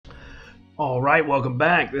All right, welcome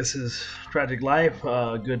back. This is Tragic Life.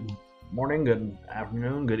 Good morning, good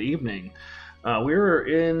afternoon, good evening. We're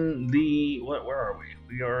in the where are we?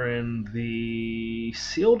 We are in the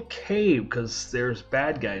sealed cave because there's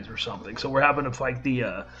bad guys or something. So we're having to fight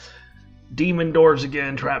the demon doors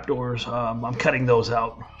again, trap doors. I'm cutting those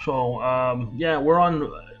out. So yeah, we're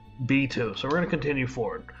on B2. So we're gonna continue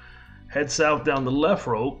forward. Head south down the left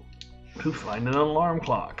road to find an alarm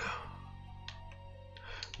clock,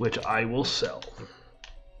 which I will sell.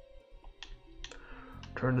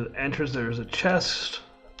 Turn to the entrance, there's a chest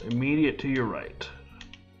immediate to your right.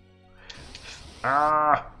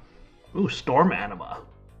 Ooh, storm anima.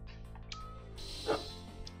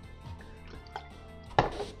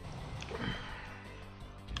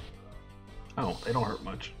 Oh, they don't hurt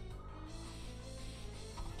much.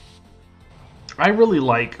 I really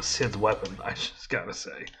like Sith weapons, I just gotta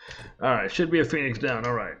say. Alright, should be a phoenix down,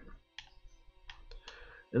 alright.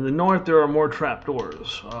 In the north, there are more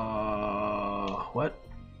trapdoors. What?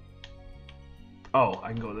 Oh,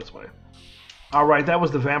 I can go this way. Alright, that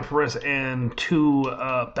was the vampiress and two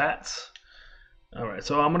bats. Alright,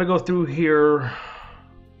 so I'm going to go through here.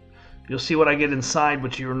 You'll see what I get inside,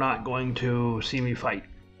 but you're not going to see me fight.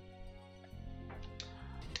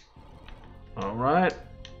 Alright.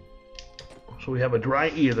 So we have a dry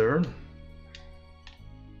ether.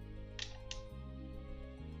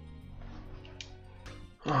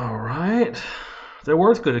 Alright. They're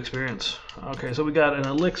worth good experience. Okay, so we got an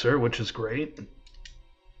elixir, which is great.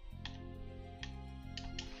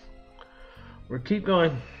 We'll keep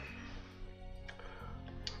going.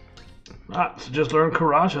 So just learn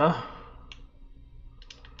Karaja.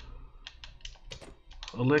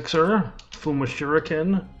 Elixir, Fuma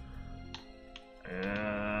Shuriken,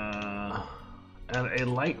 and a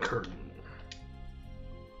light curtain.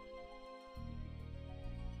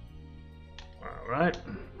 Alright.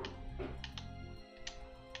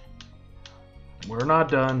 We're not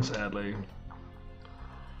done, sadly.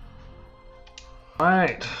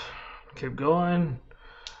 Alright. Keep going.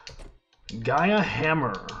 Gaia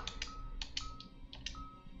Hammer.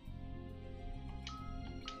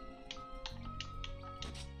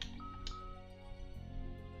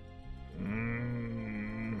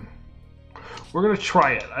 We're going to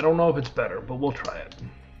try it. I don't know if it's better, but we'll try it.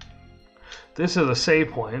 This is a save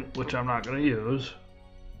point, which I'm not going to use.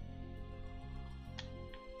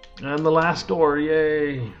 And the last door,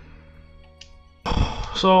 yay.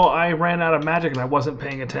 So I ran out of magic and I wasn't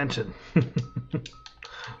paying attention.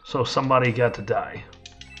 So somebody got to die.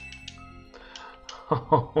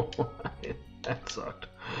 That sucked.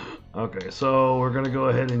 Okay, so we're going to go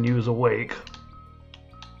ahead and use Awake.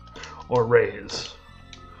 Or Raise.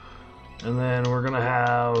 And then we're going to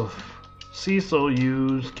have Cecil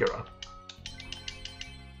use Kira.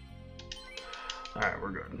 Alright,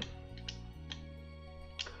 we're good.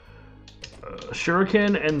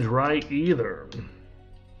 Shuriken and Dry Ether.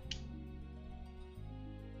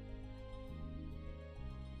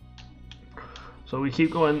 So we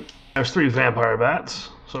keep going. There's 3 vampire bats,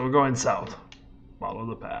 so we're going south. Follow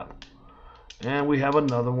the path. And we have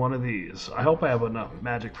another one of these. I hope I have enough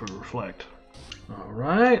magic for Reflect.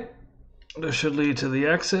 Alright. This should lead to the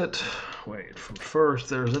exit. Wait, first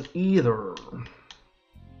there's an Ether.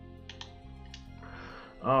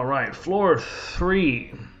 Alright, floor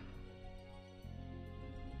 3.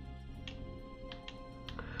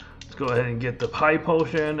 Let's go ahead and get the Pie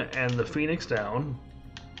Potion and the Phoenix down.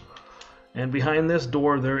 And behind this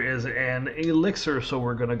door there is an elixir, so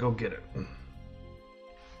we're gonna go get it.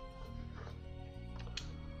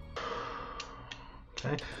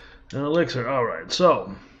 Okay, an elixir, alright,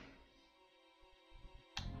 so.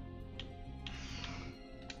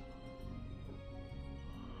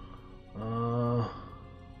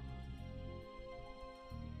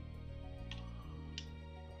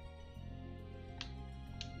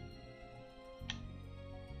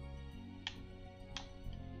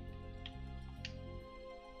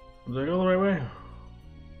 Did I go the right way?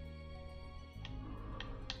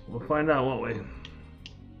 We'll find out, won't we?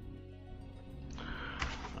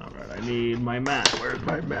 Alright, I need my map. Where's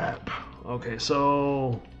my map? Okay,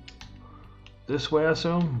 so this way, I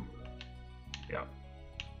assume? Yeah.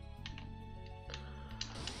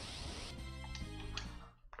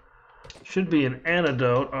 Should be an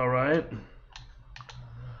antidote, alright.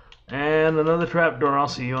 And another trapdoor. I'll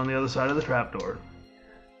see you on the other side of the trapdoor.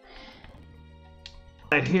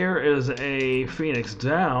 Right here is a Phoenix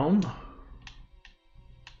down.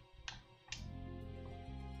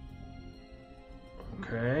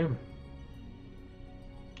 Okay.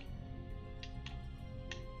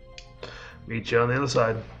 Meet you on the other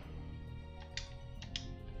side.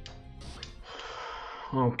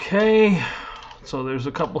 Okay, so there's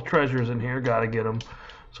a couple treasures in here, gotta get them.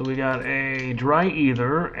 So we got a dry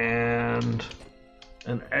ether and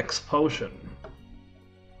an X potion.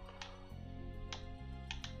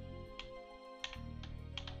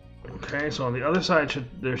 Okay, so on the other side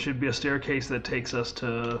there should be a staircase that takes us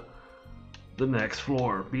to the next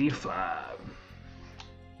floor, B5.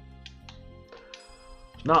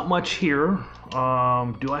 Not much here.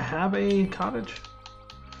 Do I have a cottage?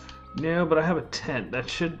 No, but I have a tent. That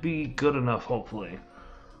should be good enough, hopefully.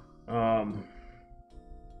 Okay.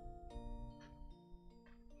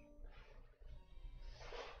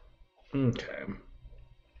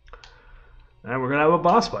 And we're gonna have a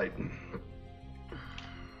boss fight.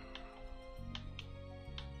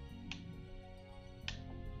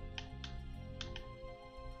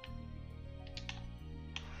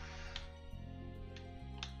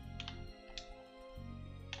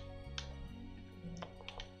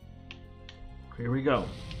 Here we go.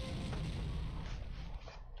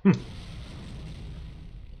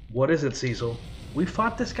 What is it, Cecil? We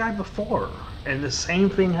fought this guy before, and the same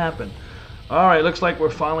thing happened. Alright, looks like we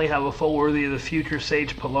finally have a foe worthy of the future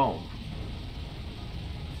Sage Palom.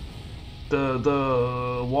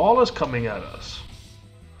 The wall is coming at us.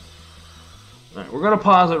 Alright, we're going to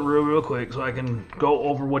pause it real quick so I can go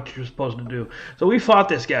over what you're supposed to do. So we fought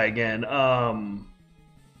this guy again.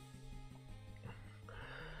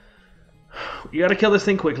 You got to kill this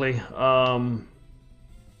thing quickly.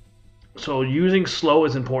 So using slow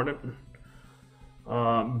is important.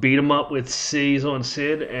 Beat him up with Cecil and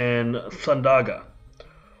Sid and Thundaga.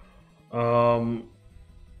 Paloma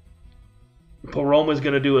is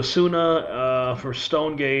going to do Asuna for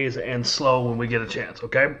Stone Gaze and Slow when we get a chance,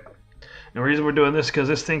 okay? And the reason we're doing this is because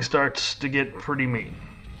this thing starts to get pretty mean.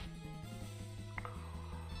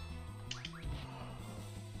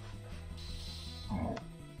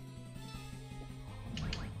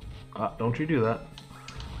 Don't you do that.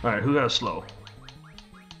 Alright, who has Slow?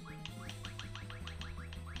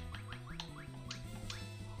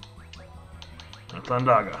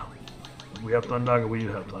 Thundaga. We have Thundaga, we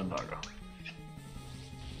have Thundaga.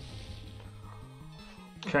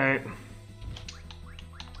 Okay.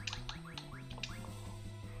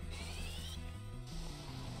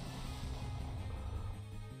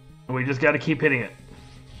 We just got to keep hitting it.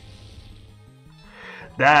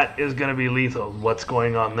 That is going to be lethal, what's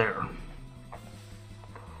going on there.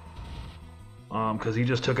 Because he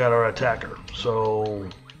just took out our attacker. So...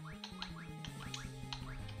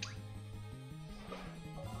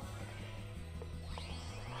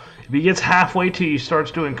 if he gets halfway to you, he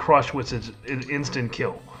starts doing crush, which is an instant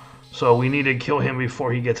kill. So we need to kill him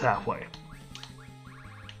before he gets halfway.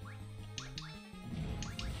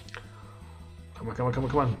 Come on, come on, come on,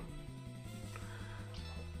 come on.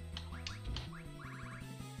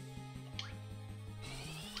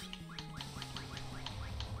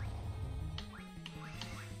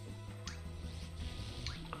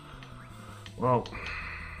 Well,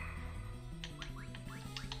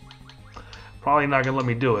 probably not gonna let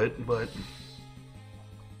me do it, but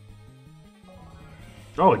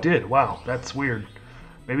oh, it did. Wow, that's weird.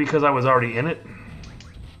 Maybe because I was already in it.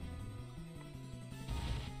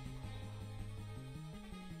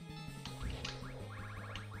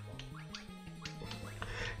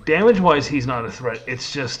 Damage-wise, he's not a threat.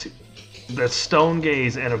 It's just that Stone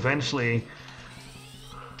Gaze, and eventually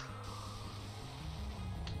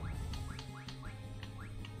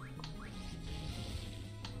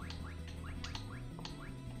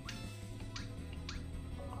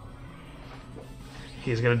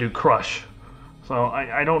he's going to do crush. So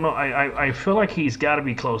I don't know. I feel like he's got to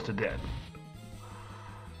be close to dead.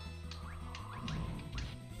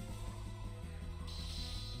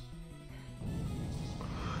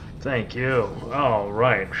 Thank you. All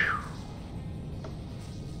right.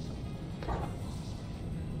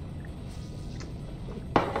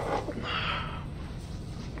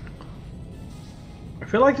 I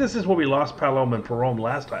feel like this is what we lost Paloma and Perome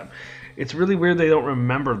last time. It's really weird they don't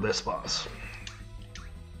remember this boss.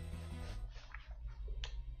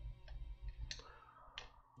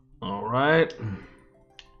 All right.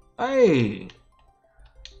 Hey,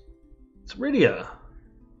 it's Rydia.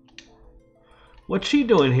 What's she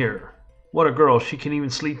doing here? What a girl. She can even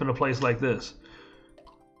sleep in a place like this.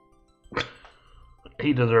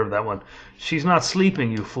 He deserved that one. She's not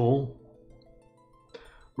sleeping, you fool.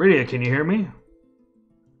 Rydia, can you hear me?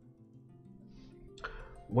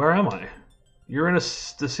 Where am I? You're in the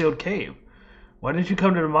sealed cave. Why didn't you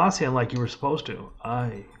come to Demacian like you were supposed to?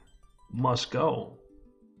 I must go.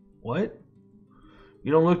 What?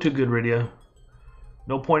 You don't look too good, Rydia.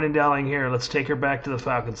 No point in dallying here. Let's take her back to the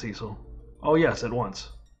Falcon, Cecil. Oh yes, at once.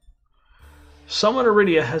 Someone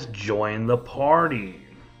Iridia has joined the party.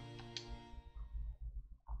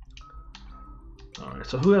 Alright,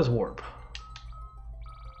 so who has warp?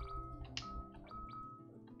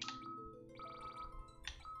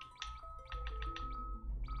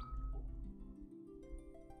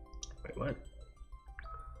 Wait, what?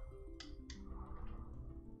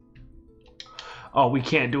 Oh, we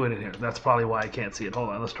can't do it in here. That's probably why I can't see it. Hold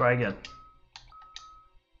on, let's try again.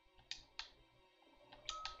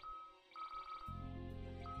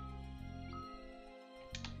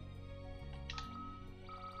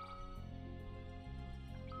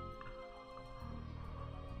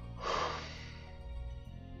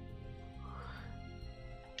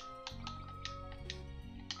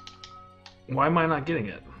 Why am I not getting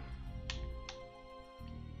it?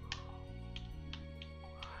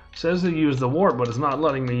 It says to use the warp, but it's not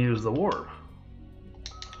letting me use the warp.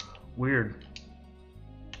 Weird.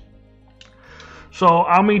 So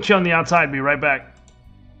I'll meet you on the outside. Be right back.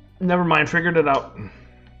 Never mind, figured it out.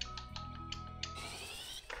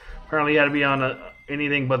 Apparently you had to be on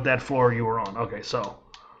anything but that floor you were on. Okay, so.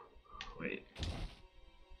 Wait.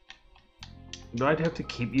 Do I have to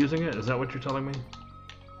keep using it? Is that what you're telling me?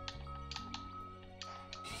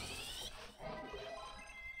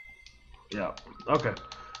 Yeah. Okay.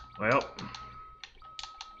 Well.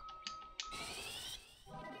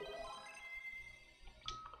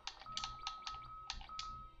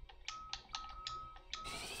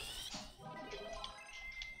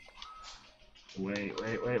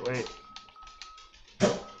 Wait.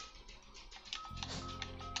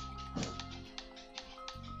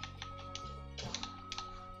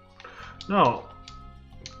 No.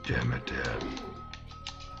 Damn it, Dad.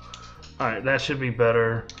 Alright, that should be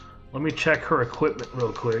better. Let me check her equipment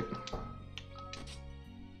real quick.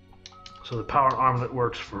 So the power armlet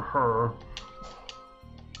works for her.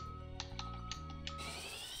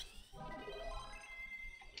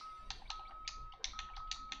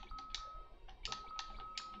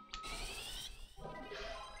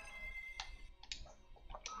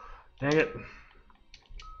 Dang it.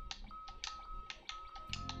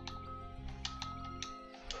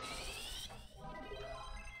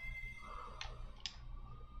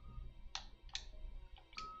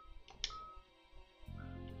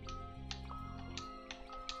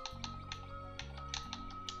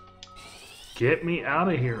 Get me out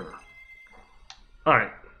of here. All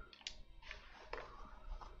right.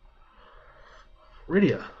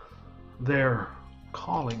 Iridia, they're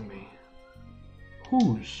calling me.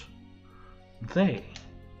 Who's they?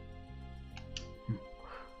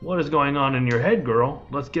 What is going on in your head, girl?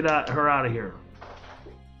 Let's get her out of here.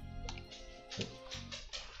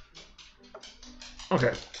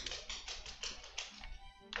 Okay.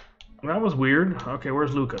 That was weird. Okay,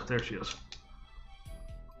 where's Luca? There she is.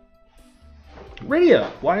 Iridia,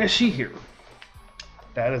 why is she here?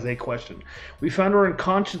 That is a question. We found her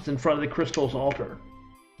unconscious in front of the crystal's altar.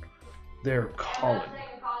 They're calling.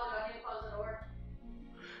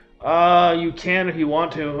 You can if you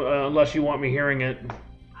want to, unless you want me hearing it.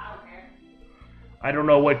 I don't care. I don't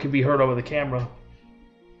know what could be heard over the camera.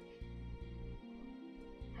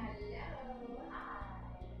 Hello.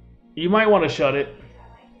 You might want to shut it.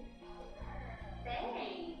 Thanks.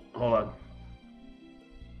 Hold on.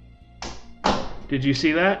 Did you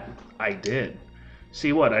see that? I did.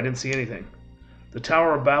 See what? I didn't see anything. The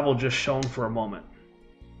Tower of Babel just shone for a moment.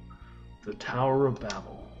 The Tower of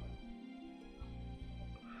Babel.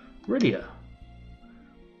 Iridia,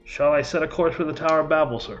 shall I set a course for the Tower of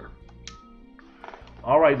Babel, sir?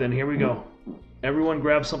 All right, then, here we go. Everyone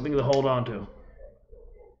grab something to hold on to.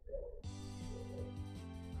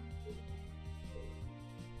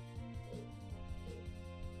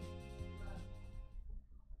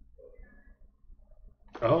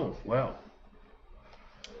 Oh, well.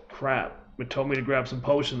 Crap. It told me to grab some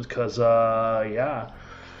potions because, yeah.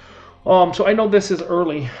 So I know this is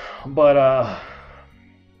early, but,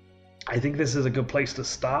 I think this is a good place to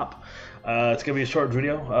stop. It's going to be a short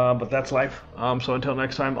video, but that's life. So until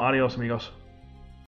next time, adios, amigos.